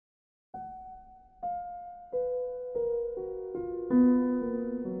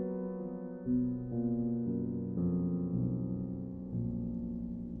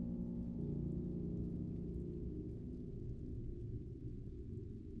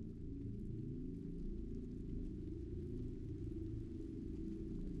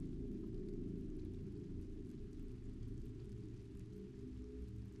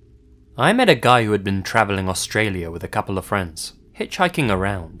I met a guy who had been travelling Australia with a couple of friends, hitchhiking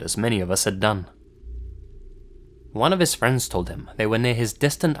around as many of us had done. One of his friends told him they were near his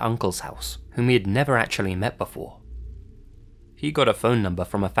distant uncle's house, whom he had never actually met before. He got a phone number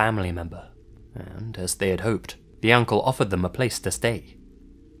from a family member, and as they had hoped, the uncle offered them a place to stay.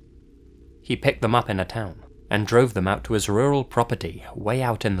 He picked them up in a town and drove them out to his rural property way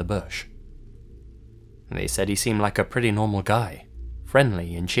out in the bush. They said he seemed like a pretty normal guy,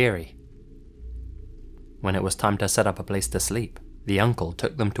 friendly and cheery. When it was time to set up a place to sleep, the uncle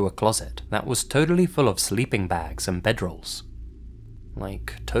took them to a closet that was totally full of sleeping bags and bedrolls.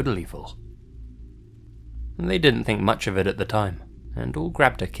 Like, totally full. They didn't think much of it at the time, and all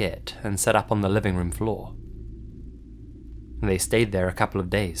grabbed a kit and set up on the living room floor. They stayed there a couple of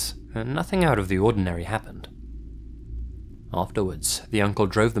days, and nothing out of the ordinary happened. Afterwards, the uncle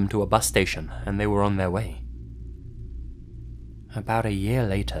drove them to a bus station and they were on their way. About a year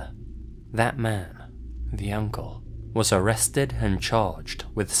later, that man, the uncle, was arrested and charged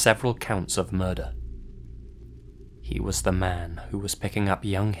with several counts of murder. He was the man who was picking up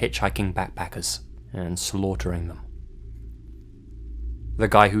young hitchhiking backpackers and slaughtering them. The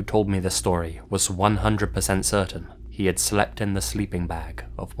guy who told me this story was 100% certain he had slept in the sleeping bag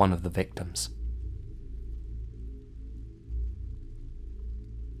of one of the victims.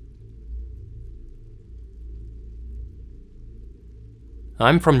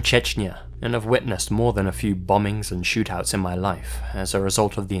 I'm from Chechnya and have witnessed more than a few bombings and shootouts in my life as a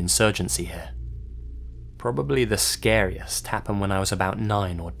result of the insurgency here. Probably the scariest happened when I was about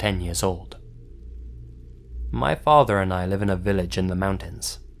 9 or 10 years old. My father and I live in a village in the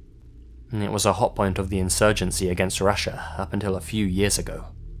mountains. It was a hot point of the insurgency against Russia up until a few years ago.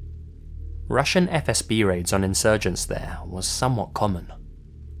 Russian FSB raids on insurgents there was somewhat common.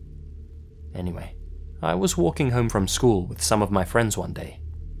 Anyway, I was walking home from school with some of my friends one day,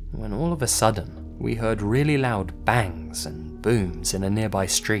 when all of a sudden we heard really loud bangs and booms in a nearby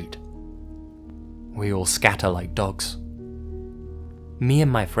street. We all scatter like dogs. Me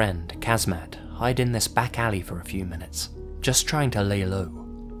and my friend, Kazmat, hide in this back alley for a few minutes, just trying to lay low.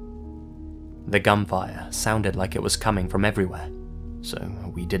 The gunfire sounded like it was coming from everywhere, so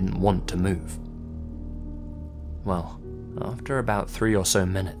we didn't want to move. Well, after about 3 or so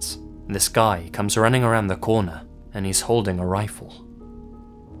minutes, this guy comes running around the corner and he's holding a rifle.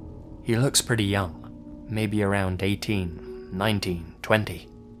 He looks pretty young, maybe around 18, 19, 20.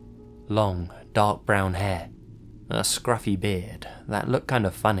 Long, dark brown hair, a scruffy beard that looked kind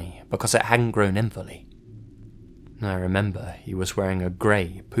of funny because it hadn't grown in fully. I remember he was wearing a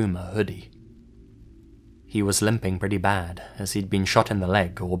grey Puma hoodie. He was limping pretty bad as he'd been shot in the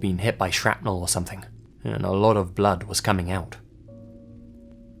leg or been hit by shrapnel or something, and a lot of blood was coming out.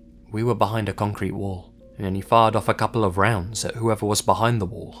 We were behind a concrete wall, and he fired off a couple of rounds at whoever was behind the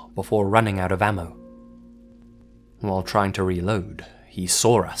wall before running out of ammo. While trying to reload, he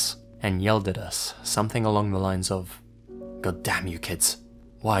saw us and yelled at us something along the lines of, "God damn you kids,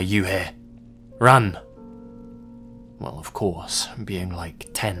 why are you here? Run!" Well, of course, being like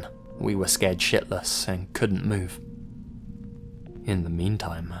 10, we were scared shitless and couldn't move. In the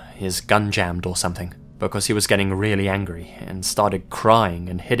meantime, his gun jammed or something, because he was getting really angry and started crying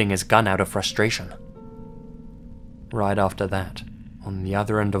and hitting his gun out of frustration. Right after that, on the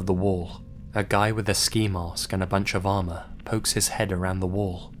other end of the wall, a guy with a ski mask and a bunch of armor pokes his head around the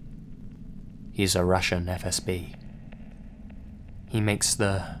wall. He's a Russian FSB. He makes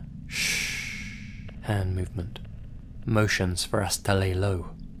the shh hand movement, motions for us to lay low,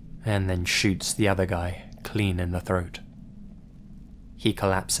 and then shoots the other guy clean in the throat. He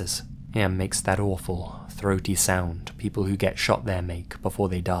collapses and makes that awful, throaty sound people who get shot there make before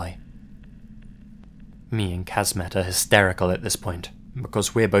they die. Me and Kazmat are hysterical at this point,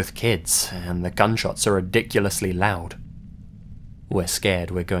 because we're both kids and the gunshots are ridiculously loud. We're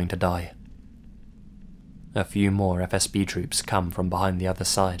scared we're going to die. A few more FSB troops come from behind the other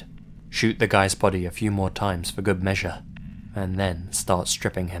side, shoot the guy's body a few more times for good measure, and then start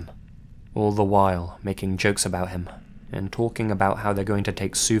stripping him, all the while making jokes about him and talking about how they're going to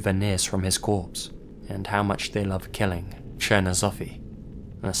take souvenirs from his corpse, and how much they love killing Chernozofi,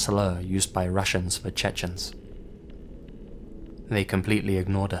 a slur used by Russians for Chechens. They completely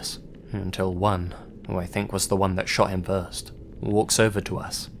ignored us, until one, who I think was the one that shot him first, walks over to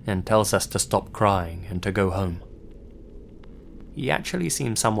us and tells us to stop crying and to go home. He actually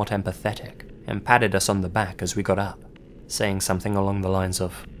seemed somewhat empathetic, and patted us on the back as we got up, saying something along the lines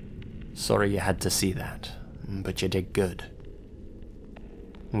of, "Sorry you had to see that, but you did good."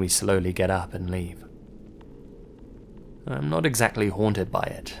 We slowly get up and leave. I'm not exactly haunted by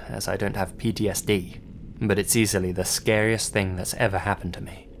it, as I don't have PTSD, but it's easily the scariest thing that's ever happened to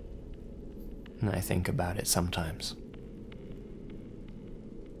me. I think about it sometimes.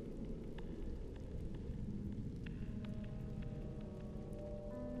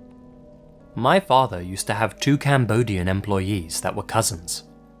 My father used to have 2 Cambodian employees that were cousins.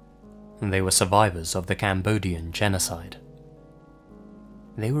 They were survivors of the Cambodian genocide.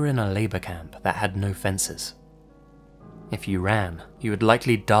 They were in a labor camp that had no fences. If you ran, you would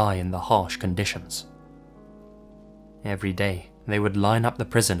likely die in the harsh conditions. Every day, they would line up the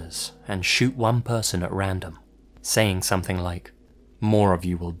prisoners and shoot one person at random, saying something like, "More of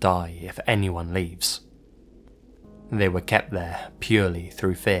you will die if anyone leaves." They were kept there purely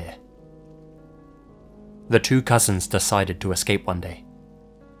through fear. The 2 cousins decided to escape one day.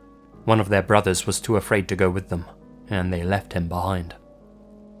 One of their brothers was too afraid to go with them, and they left him behind.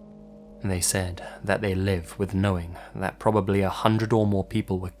 They said that they live with knowing that probably 100 or more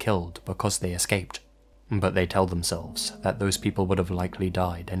people were killed because they escaped, but they tell themselves that those people would have likely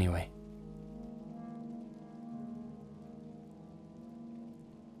died anyway.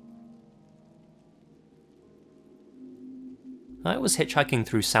 I was hitchhiking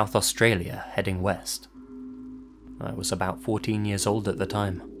through South Australia heading west. I was about 14 years old at the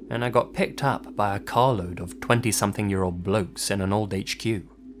time, and I got picked up by a carload of 20-something-year-old blokes in an old HQ.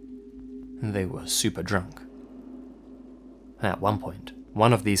 They were super drunk. At one point,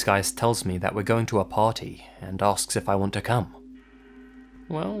 one of these guys tells me that we're going to a party and asks if I want to come.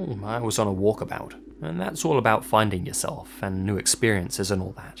 Well, I was on a walkabout, and that's all about finding yourself and new experiences and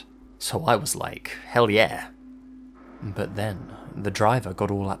all that. So I was like, hell yeah. But then, the driver got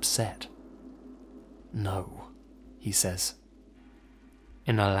all upset. "No," he says.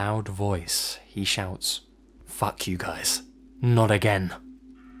 In a loud voice, he shouts, "Fuck you guys, not again."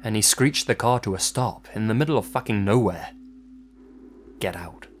 And he screeched the car to a stop in the middle of fucking nowhere. "Get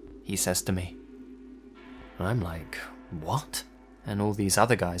out," he says to me. I'm like, what? And all these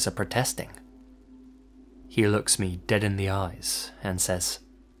other guys are protesting. He looks me dead in the eyes and says,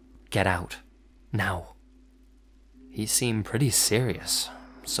 "Get out, now." He seemed pretty serious,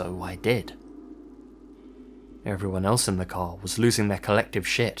 so I did. Everyone else in the car was losing their collective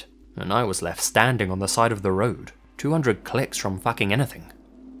shit, and I was left standing on the side of the road, 200 clicks from fucking anything.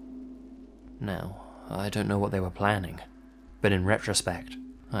 Now, I don't know what they were planning, but in retrospect,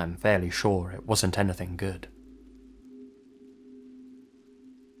 I'm fairly sure it wasn't anything good.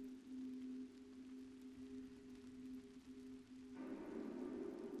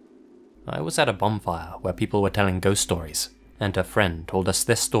 I was at a bonfire where people were telling ghost stories, and a friend told us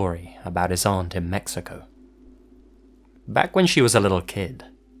this story about his aunt in Mexico. Back when she was a little kid,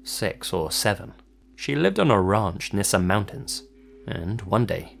 6 or 7, she lived on a ranch near some mountains, and one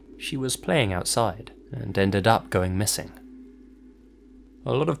day she was playing outside and ended up going missing.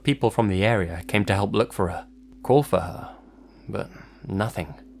 A lot of people from the area came to help look for her, call for her, but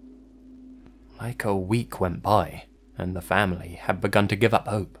nothing. Like a week went by, and the family had begun to give up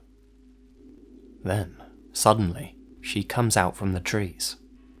hope. Then, suddenly, she comes out from the trees,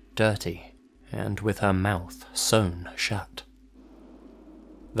 dirty, and with her mouth sewn shut.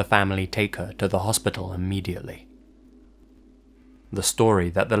 The family take her to the hospital immediately. The story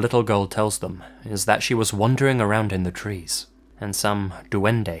that the little girl tells them is that she was wandering around in the trees, and some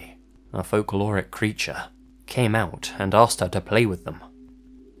duende, a folkloric creature, came out and asked her to play with them.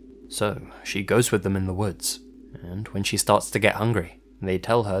 So she goes with them in the woods, and when she starts to get hungry, they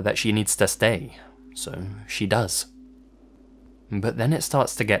tell her that she needs to stay, so she does. But then it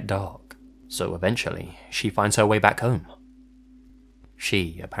starts to get dark, so eventually she finds her way back home.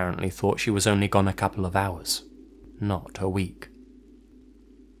 She apparently thought she was only gone a couple of hours, not a week.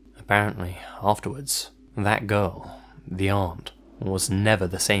 Apparently, afterwards, that girl, the aunt, was never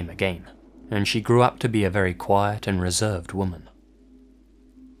the same again, and she grew up to be a very quiet and reserved woman.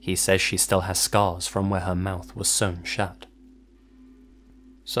 He says she still has scars from where her mouth was sewn shut.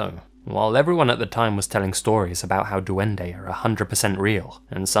 So, while everyone at the time was telling stories about how duende are 100% real,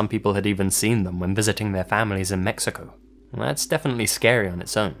 and some people had even seen them when visiting their families in Mexico, that's definitely scary on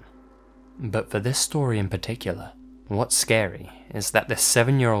its own. But for this story in particular, what's scary is that this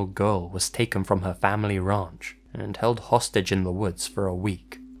 7-year-old girl was taken from her family ranch and held hostage in the woods for a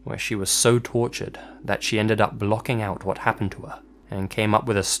week, where she was so tortured that she ended up blocking out what happened to her and came up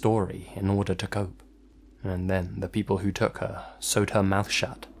with a story in order to cope. And then the people who took her sewed her mouth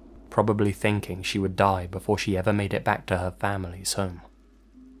shut, probably thinking she would die before she ever made it back to her family's home.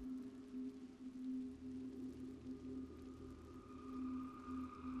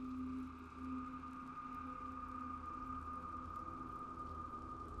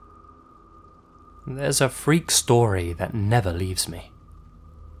 There's a freak story that never leaves me.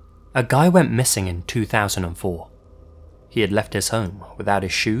 A guy went missing in 2004. He had left his home without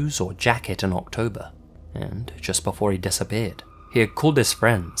his shoes or jacket in October, and just before he disappeared, he had called his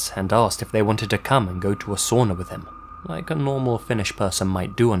friends and asked if they wanted to come and go to a sauna with him, like a normal Finnish person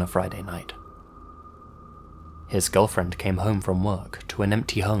might do on a Friday night. His girlfriend came home from work to an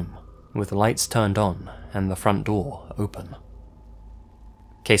empty home, with lights turned on and the front door open.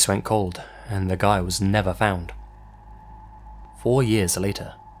 Case went cold, and the guy was never found. 4 years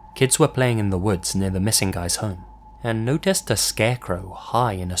later, kids were playing in the woods near the missing guy's home, and noticed a scarecrow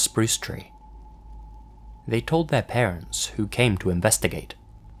high in a spruce tree. They told their parents, who came to investigate,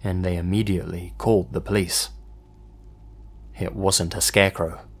 and they immediately called the police. It wasn't a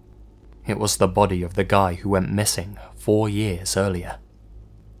scarecrow. It was the body of the guy who went missing 4 years earlier.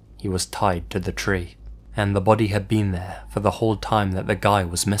 He was tied to the tree, and the body had been there for the whole time that the guy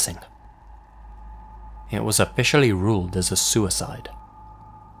was missing. It was officially ruled as a suicide.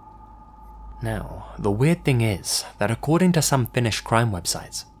 Now, the weird thing is that according to some Finnish crime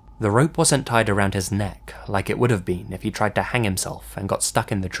websites, the rope wasn't tied around his neck like it would have been if he tried to hang himself and got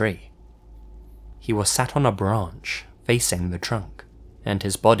stuck in the tree. He was sat on a branch facing the trunk, and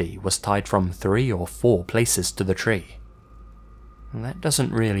his body was tied from 3 or 4 places to the tree. That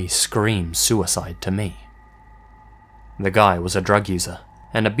doesn't really scream suicide to me. The guy was a drug user,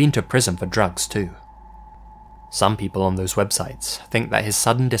 and had been to prison for drugs too. Some people on those websites think that his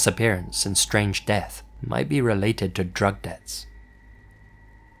sudden disappearance and strange death might be related to drug debts.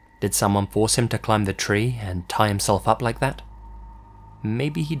 Did someone force him to climb the tree and tie himself up like that?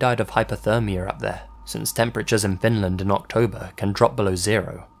 Maybe he died of hypothermia up there, since temperatures in Finland in October can drop below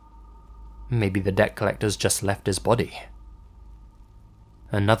 0. Maybe the debt collectors just left his body.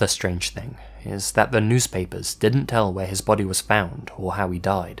 Another strange thing is that the newspapers didn't tell where his body was found or how he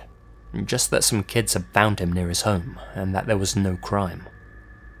died, just that some kids had found him near his home and that there was no crime.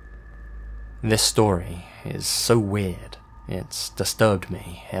 This story is so weird, it's disturbed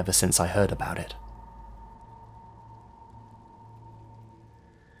me ever since I heard about it.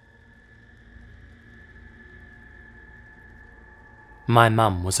 My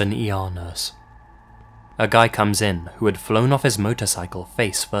mum was an ER nurse. A guy comes in who had flown off his motorcycle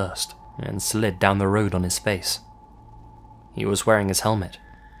face first and slid down the road on his face. He was wearing his helmet,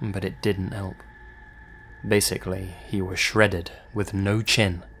 but it didn't help. Basically, he was shredded with no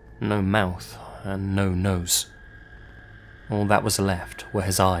chin, no mouth, and no nose. All that was left were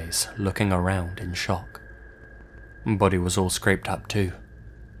his eyes looking around in shock. Body was all scraped up too.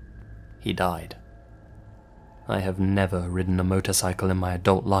 He died. I have never ridden a motorcycle in my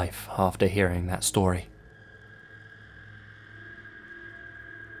adult life after hearing that story.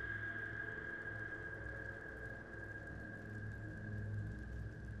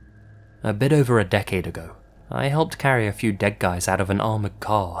 A bit over a decade ago, I helped carry a few dead guys out of an armoured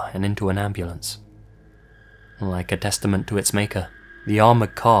car and into an ambulance. Like a testament to its maker, the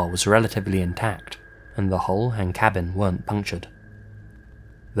armoured car was relatively intact, and the hull and cabin weren't punctured.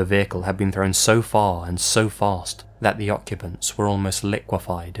 The vehicle had been thrown so far and so fast that the occupants were almost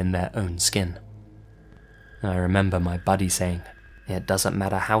liquefied in their own skin. I remember my buddy saying, "It doesn't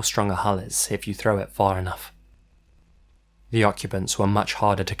matter how strong a hull is if you throw it far enough." The occupants were much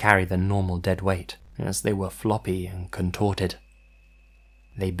harder to carry than normal dead weight, as they were floppy and contorted.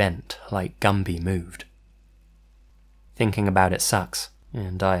 They bent like Gumby moved. Thinking about it sucks,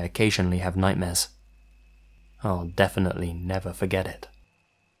 and I occasionally have nightmares. I'll definitely never forget it.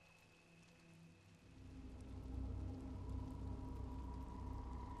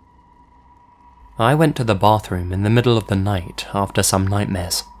 I went to the bathroom in the middle of the night after some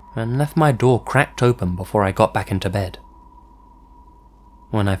nightmares, and left my door cracked open before I got back into bed.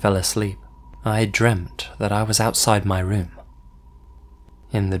 When I fell asleep, I dreamt that I was outside my room.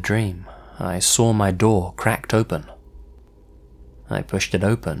 In the dream, I saw my door cracked open. I pushed it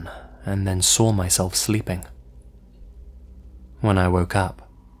open and then saw myself sleeping. When I woke up,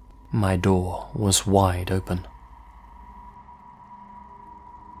 my door was wide open.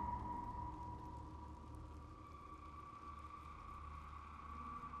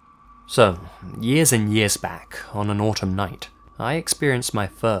 So, years and years back, on an autumn night, I experienced my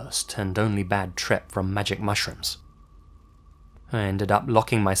first and only bad trip from magic mushrooms. I ended up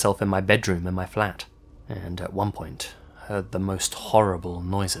locking myself in my bedroom in my flat, and at one point heard the most horrible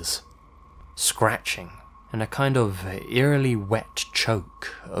noises. Scratching, and a kind of eerily wet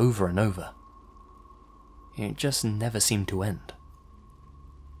choke over and over. It just never seemed to end.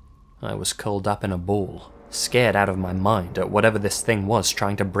 I was curled up in a ball, scared out of my mind at whatever this thing was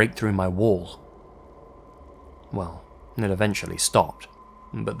trying to break through my wall. Well, it eventually stopped,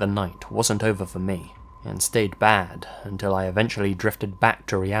 but the night wasn't over for me, and stayed bad until I eventually drifted back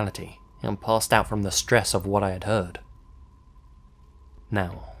to reality and passed out from the stress of what I had heard.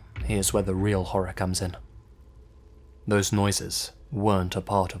 Now, here's where the real horror comes in. Those noises weren't a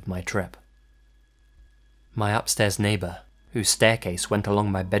part of my trip. My upstairs neighbour, whose staircase went along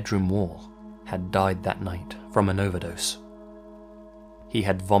my bedroom wall, had died that night from an overdose. He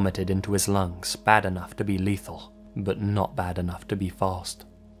had vomited into his lungs bad enough to be lethal, but not bad enough to be fast,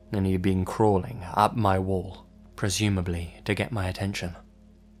 and he had been crawling up my wall, presumably to get my attention.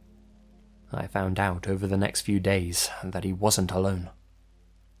 I found out over the next few days that he wasn't alone.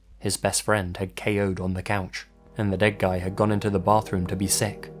 His best friend had KO'd on the couch, and the dead guy had gone into the bathroom to be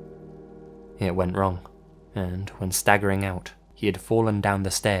sick. It went wrong, and when staggering out, he had fallen down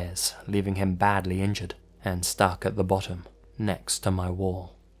the stairs, leaving him badly injured and stuck at the bottom, next to my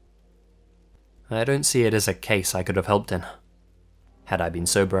wall. I don't see it as a case I could have helped in. Had I been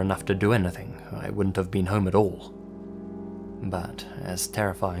sober enough to do anything, I wouldn't have been home at all. But as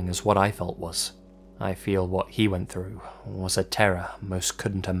terrifying as what I felt was, I feel what he went through was a terror most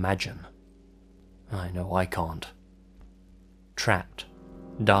couldn't imagine. I know I can't. Trapped,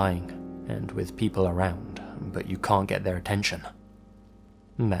 dying, and with people around, but you can't get their attention.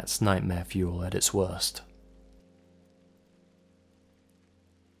 That's nightmare fuel at its worst.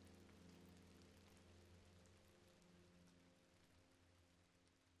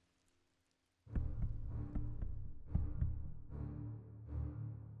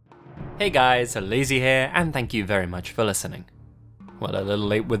 Hey guys, Lazy here, and thank you very much for listening. Well, a little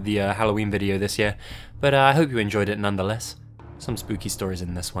late with the Halloween video this year, but I hope you enjoyed it nonetheless. Some spooky stories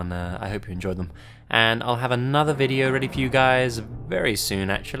in this one, I hope you enjoyed them. And I'll have another video ready for you guys very soon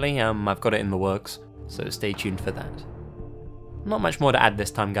actually, I've got it in the works, so stay tuned for that. Not much more to add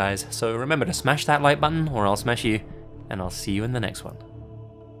this time guys, so remember to smash that like button or I'll smash you, and I'll see you in the next one.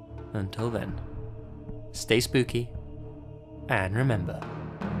 Until then, stay spooky, and remember,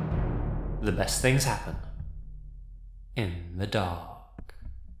 the best things happen in the dark.